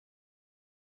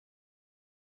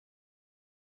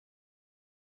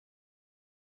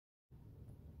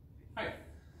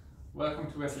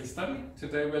Welcome to Wesley's study.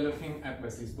 Today we're looking at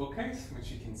Wesley's bookcase, which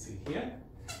you can see here.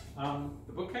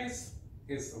 The bookcase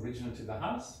is original to the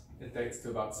house. It dates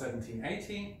to about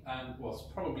 1780 and was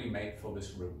probably made for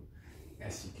this room.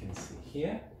 As you can see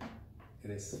here,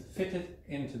 it is fitted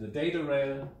into the dado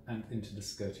rail and into the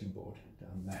skirting board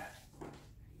down there.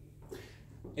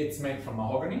 It's made from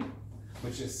mahogany,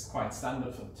 which is quite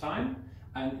standard for the time,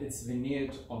 and it's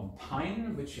veneered on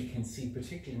pine, which you can see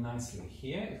particularly nicely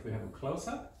here. If we have a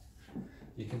close-up,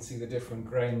 you can see the different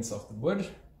grains of the wood.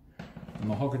 The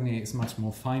mahogany is much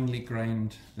more finely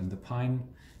grained than the pine,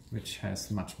 which has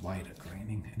much wider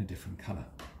graining in a different color.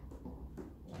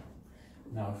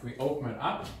 Now, if we open it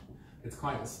up, it's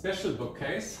quite a special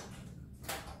bookcase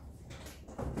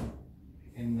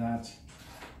in that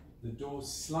the doors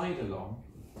slide along,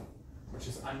 which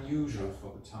is unusual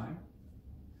for the time.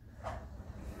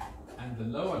 And the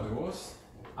lower doors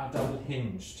are double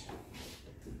hinged,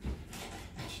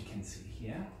 which you can see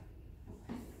here.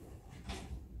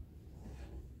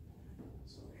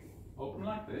 So they open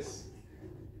like this,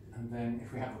 and then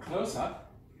if we have a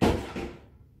close-up,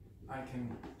 I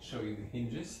can show you the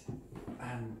hinges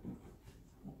and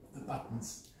the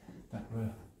buttons that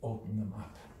will open them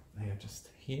up. They are just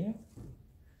here,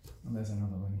 and there's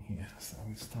another one here. So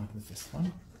we'll start with this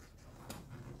one.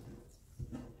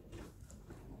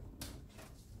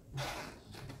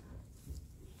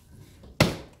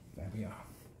 There we are.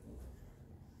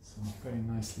 So very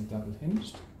nicely double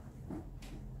hinged.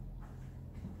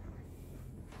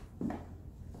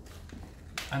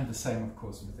 And the same, of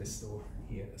course, with this door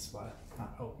here as well. That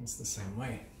opens the same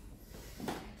way.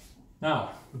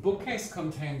 Now, the bookcase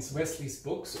contains Wesley's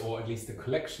books, or at least a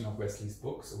collection of Wesley's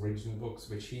books, original books,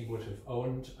 which he would have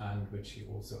owned and which he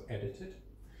also edited.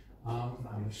 I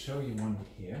will show you one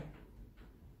here.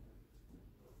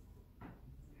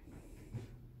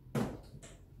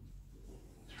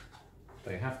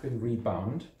 They have been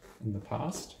rebound in the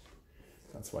past.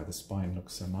 That's why the spine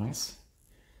looks so nice.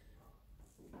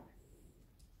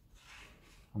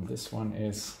 And this one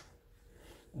is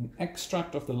an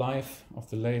extract of the life of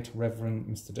the late Reverend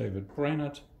Mr. David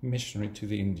Brainerd, missionary to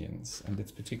the Indians. And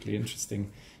it's particularly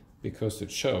interesting because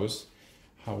it shows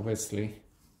how Wesley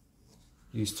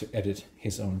used to edit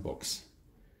his own books.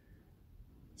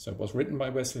 So it was written by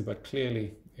Wesley, but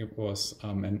clearly it was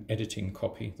an editing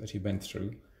copy that he went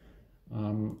through.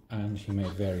 And he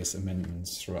made various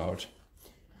amendments throughout.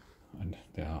 And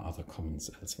there are other comments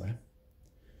elsewhere.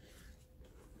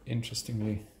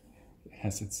 Interestingly, it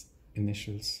has its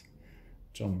initials,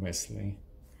 John Wesley,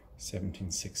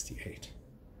 1768.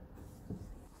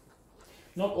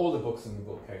 Not all the books in the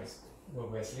bookcase were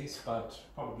Wesley's, but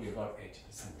probably about 80%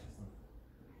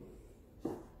 of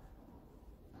them.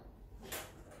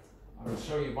 I will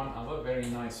show you one other very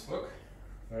nice book,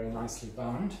 very nicely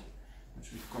bound,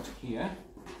 which we've got here,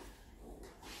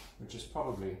 which is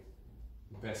probably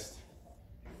the best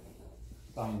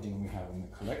binding we have in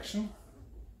the collection.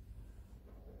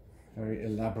 Very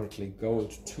elaborately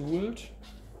gold tooled.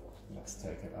 Let's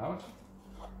take it out.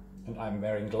 And I'm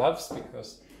wearing gloves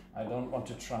because I don't want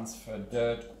to transfer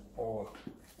dirt or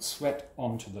sweat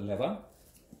onto the leather.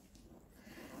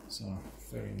 So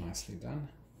very nicely done.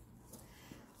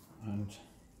 And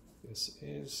this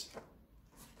is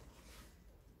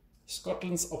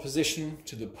Scotland's opposition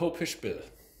to the Popish Bill.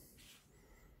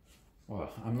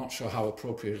 Well, I'm not sure how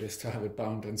appropriate it is to have it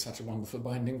bound in such a wonderful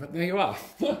binding, but there you are.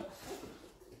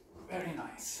 Very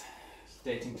nice,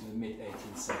 dating to the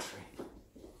mid-18th century.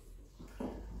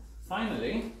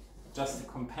 Finally, just to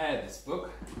compare this book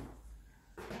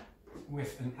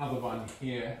with another one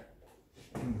here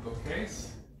in the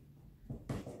bookcase.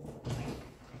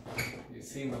 You've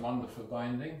seen the wonderful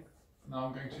binding. Now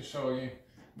I'm going to show you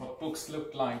what books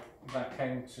looked like that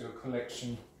came to a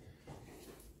collection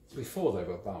before they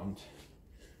were bound.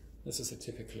 This is a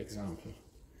typical example.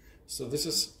 So this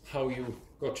is how you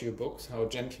got your books, how a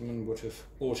gentleman would have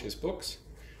bought his books,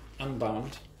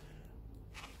 unbound,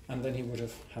 and then he would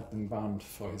have had them bound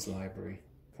for his library,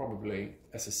 probably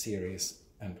as a series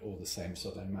and all the same,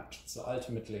 so they matched. So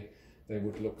ultimately they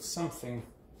would look something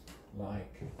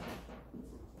like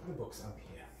the books up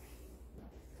here.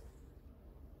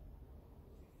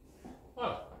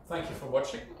 Well, thank you for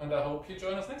watching, and I hope you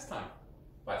join us next time.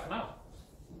 Bye for now.